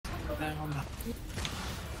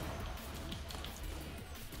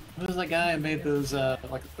Who was that guy who made those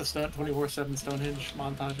like the 24/7 Stonehenge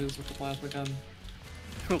montages with the plasma gun?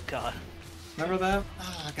 Oh god. Remember that?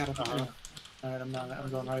 Ah, I got it. Alright, I'm not. I'm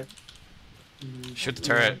going right. Shoot the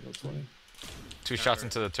turret. Yeah, 2 shots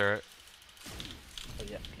into the turret. Oh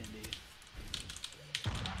yeah, can be.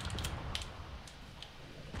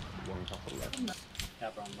 one couple left.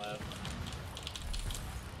 Capper on left.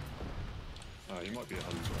 You might be 100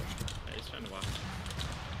 actually. Yeah, he's trying to walk.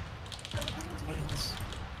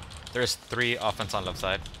 There's 3 offense on left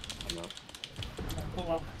side. I'm out. Oh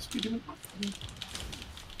wow, speed him.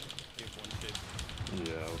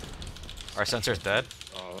 Yeah. Our sensor's dead.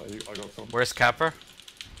 I got some. Where's Capper?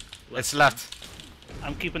 It's left.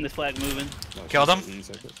 I'm keeping this flag moving. No, Killed him.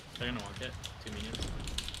 They're gonna walk it. 2 minions.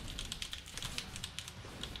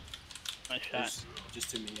 Nice shot. Just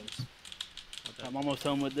 2 minions. I'm almost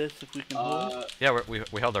home with this if we can hold. Yeah,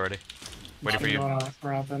 we held already. Waiting for you.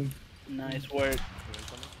 We're out then. Nice work.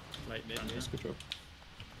 Light mid. Yes, good job.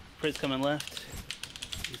 Priz coming left.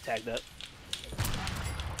 He's tagged up.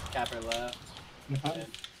 Capper left. Okay.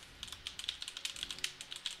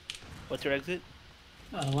 What's your exit?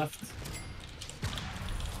 Left.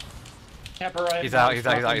 Capper right. He's out, he's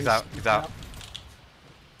out. What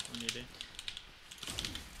do you do?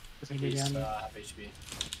 He's half HP.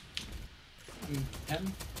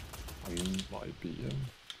 10? I might be,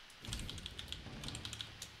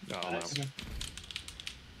 Yeah, I'm out. Okay.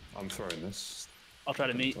 I'm throwing this. I'll try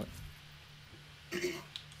to meet.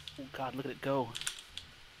 Oh god, look at it go.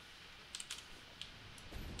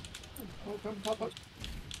 Oh, come, pop up.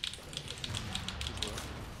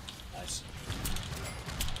 Nice.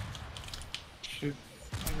 Shoot.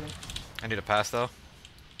 I need a pass though.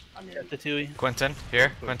 I'm here. The hatuey. Quentin,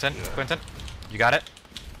 here. Quentin, Yeah. Quentin. You got it?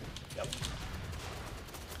 Yep.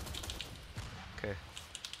 Okay.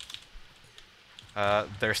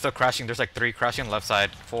 They're still crashing. There's like 3 crashing on the left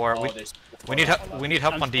side. 4. Oh, We need help. We need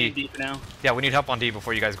help I'm on staying D. deep now. Yeah, we need help on D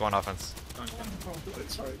before you guys go on offense. Come on, come on. Oh,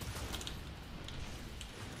 sorry.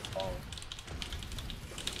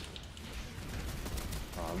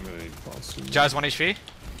 I'm gonna need fast soon. Jazz 1 HP.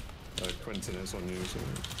 Quentin is on you, so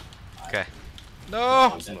Okay. No.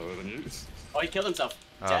 he's lower than you. Oh, he killed himself.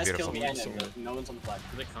 Oh, Jazz beautiful. killed me and no one's on the flag.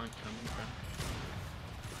 They can't come in front.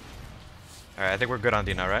 All right, I think we're good on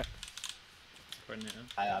D now, right? Coordinate.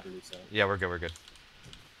 I believe so. Yeah, we're good. We're good.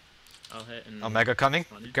 I'll hit and. Omega coming.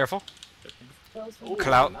 20. Careful. 15. Ooh,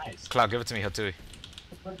 Cloud. Nice. Cloud, give it to me, Hatui.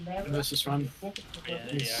 Let's just run. Yeah,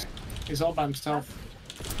 there you are. He's all by himself.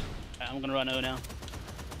 I'm gonna run O now.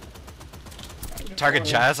 Target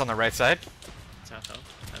Jazz on the right side. It's half health.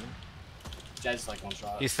 7. Jazz is like 1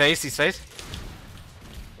 shot. He's phased. He's phased.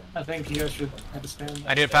 I think you guys should have a stand.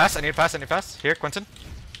 I need a pass. I need a pass. I need a pass. Here, Quentin.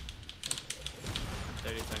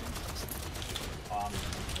 30 seconds.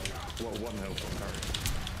 Well, 1 health on Harry.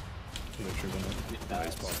 Literally 1 health. Yeah,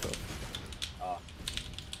 he's passed up.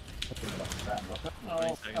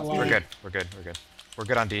 We're good. We're good. We're good. We're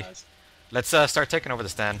good on D. Nice. Let's start taking over the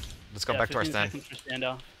stand. Let's go back to our 15 stand. seconds for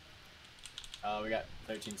standoff. We got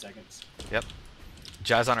 13 seconds. Yep.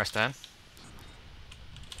 Jazz on our stand.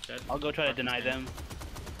 Dead. I'll go try to deny them.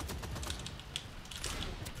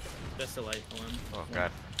 Just a light one. Oh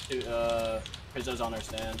god. Prizzo's on our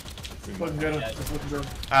stand. We Looking might good. Yeah. It's looking good.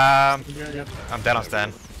 Um, Looking good. I'm dead on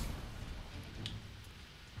stand.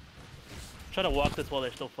 Try to walk this while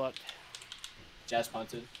they're still fucked. Jazz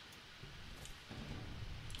punted.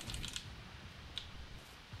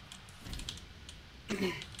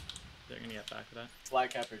 They're gonna get back to that. Flag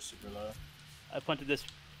capper is super low. I punted this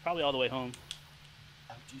probably all the way home.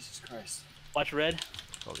 Oh, Jesus Christ. Watch red.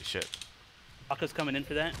 Holy shit. Aka's coming in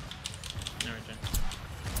for that. No return.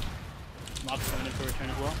 Mock's coming in for return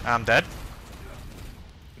as well. I'm dead.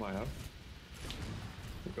 Might have.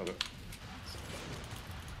 We got it.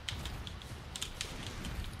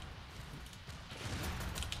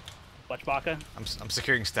 Watch Baka. I'm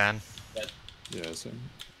securing stand. Yeah, same.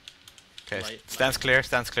 Okay. Light. Stand's clear.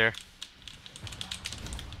 Stand's clear.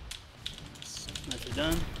 Nicely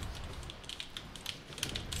done.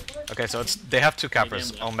 Okay, so it's they have 2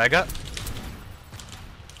 cappers. Medium left. Omega.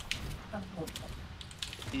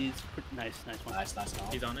 He's nice one. Nice, nice.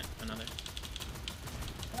 He's on it. Another.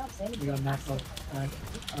 We got knocked out.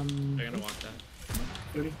 They're gonna walk that.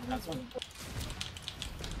 30. That's one.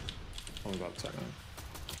 I'm about to take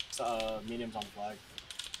that. Medium's on the flag.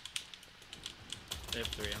 They have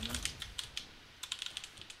 3 on that.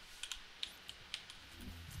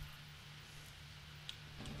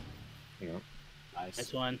 Yeah. Nice.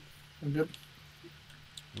 Nice one. I'm good.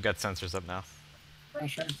 We got sensors up now.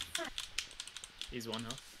 Pressure. He's 1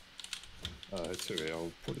 health. Hatuey,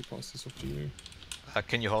 I'll probably pass this off to you.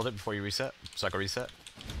 Can you hold it before you reset? So I can reset?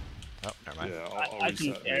 Oh, never mind. Yeah, I'll I can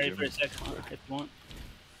reset carry medium. for a second if you want.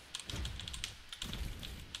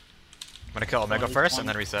 I'm gonna kill Omega first and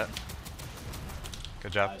then reset.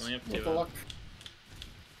 Good job. Nice. Only have With two. the luck.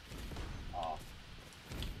 Oh,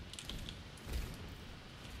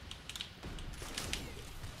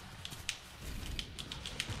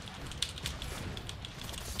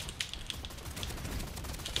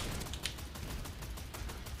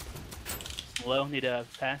 Low, need a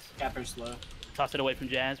pass. Capper's slow. Toss it away from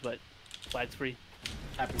Jazz, but flag's free.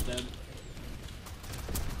 Capper's dead.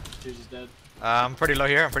 Suzy's dead. I'm pretty low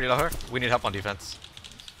here. I'm pretty low here. We need help on defense.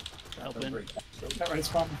 Helping. That right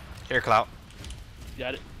spawn. Here, Clout.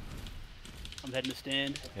 Got it. I'm heading to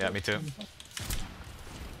stand. Yeah, me too.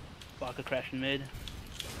 Baka crashing mid.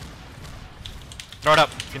 Throw it up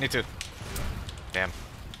if you need to. Damn.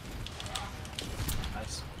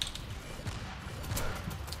 Nice.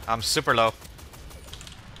 I'm super low.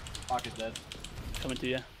 Bach is dead. Coming to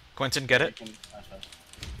you. Quentin, get it? Nice, nice.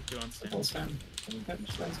 Two on stand. Full stand.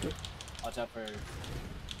 That's good. Watch out for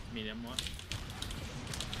Medium watch.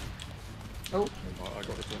 Oh, I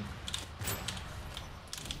got it done.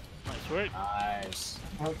 Nice work. nice.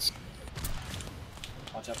 hearts.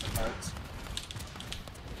 Watch out for cards.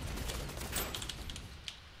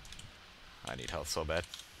 I need health so bad.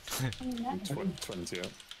 20 up.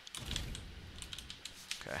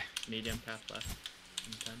 Okay. Medium path left.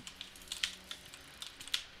 In 10.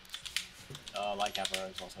 Light Capper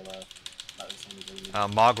is also low. That was the same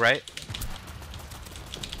as Mog right.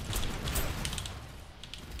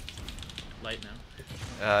 Light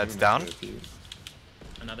now. It's down.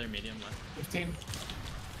 Another medium left. 15.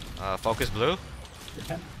 Focus blue.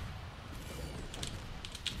 10.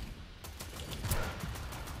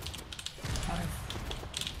 Five.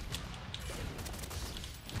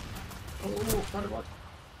 Oh, got it. What?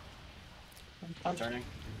 I'm turning.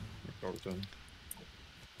 Got it done.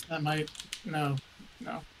 That might. No.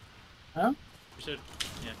 No. Huh? We should.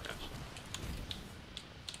 Yeah, crash.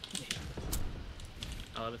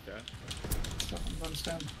 I'll have a throw. Don't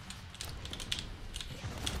understand.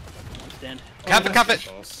 Stand. Cap it, cap it!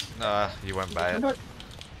 Pass. You went by Come it. back.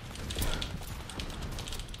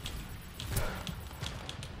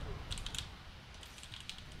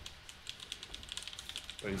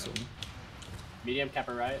 Base on. Medium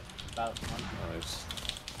Capper right. About one. Nice.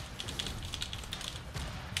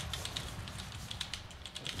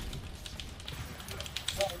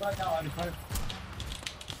 Oh, back now, 95.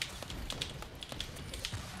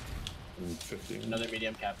 And 15. Another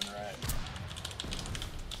medium cap on the right.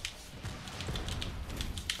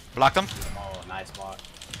 Block them. Oh, nice block.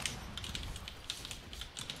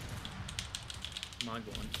 Mod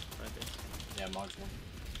one. Right there. Yeah, Mog's one.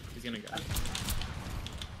 He's gonna go.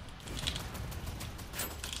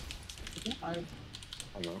 I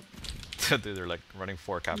I'm out. Dude, they're like running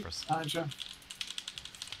 4 cappers. gotcha.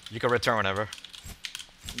 You can return whenever.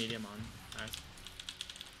 Medium on. Nice.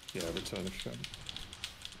 Yeah, return if you can.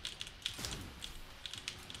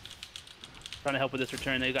 Trying to help with this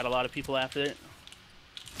return. They got a lot of people after it.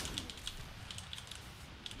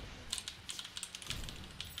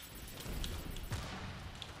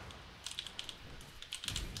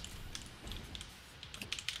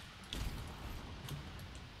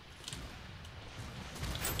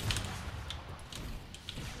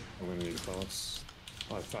 I'm gonna need a pass.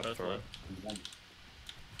 I have fat Both for low. it.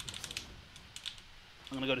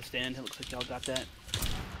 I'm gonna go to stand. It looks like y'all got that.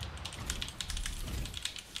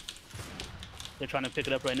 They're trying to pick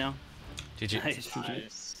it up right now. GG. Nice.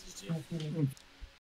 Nice. GG.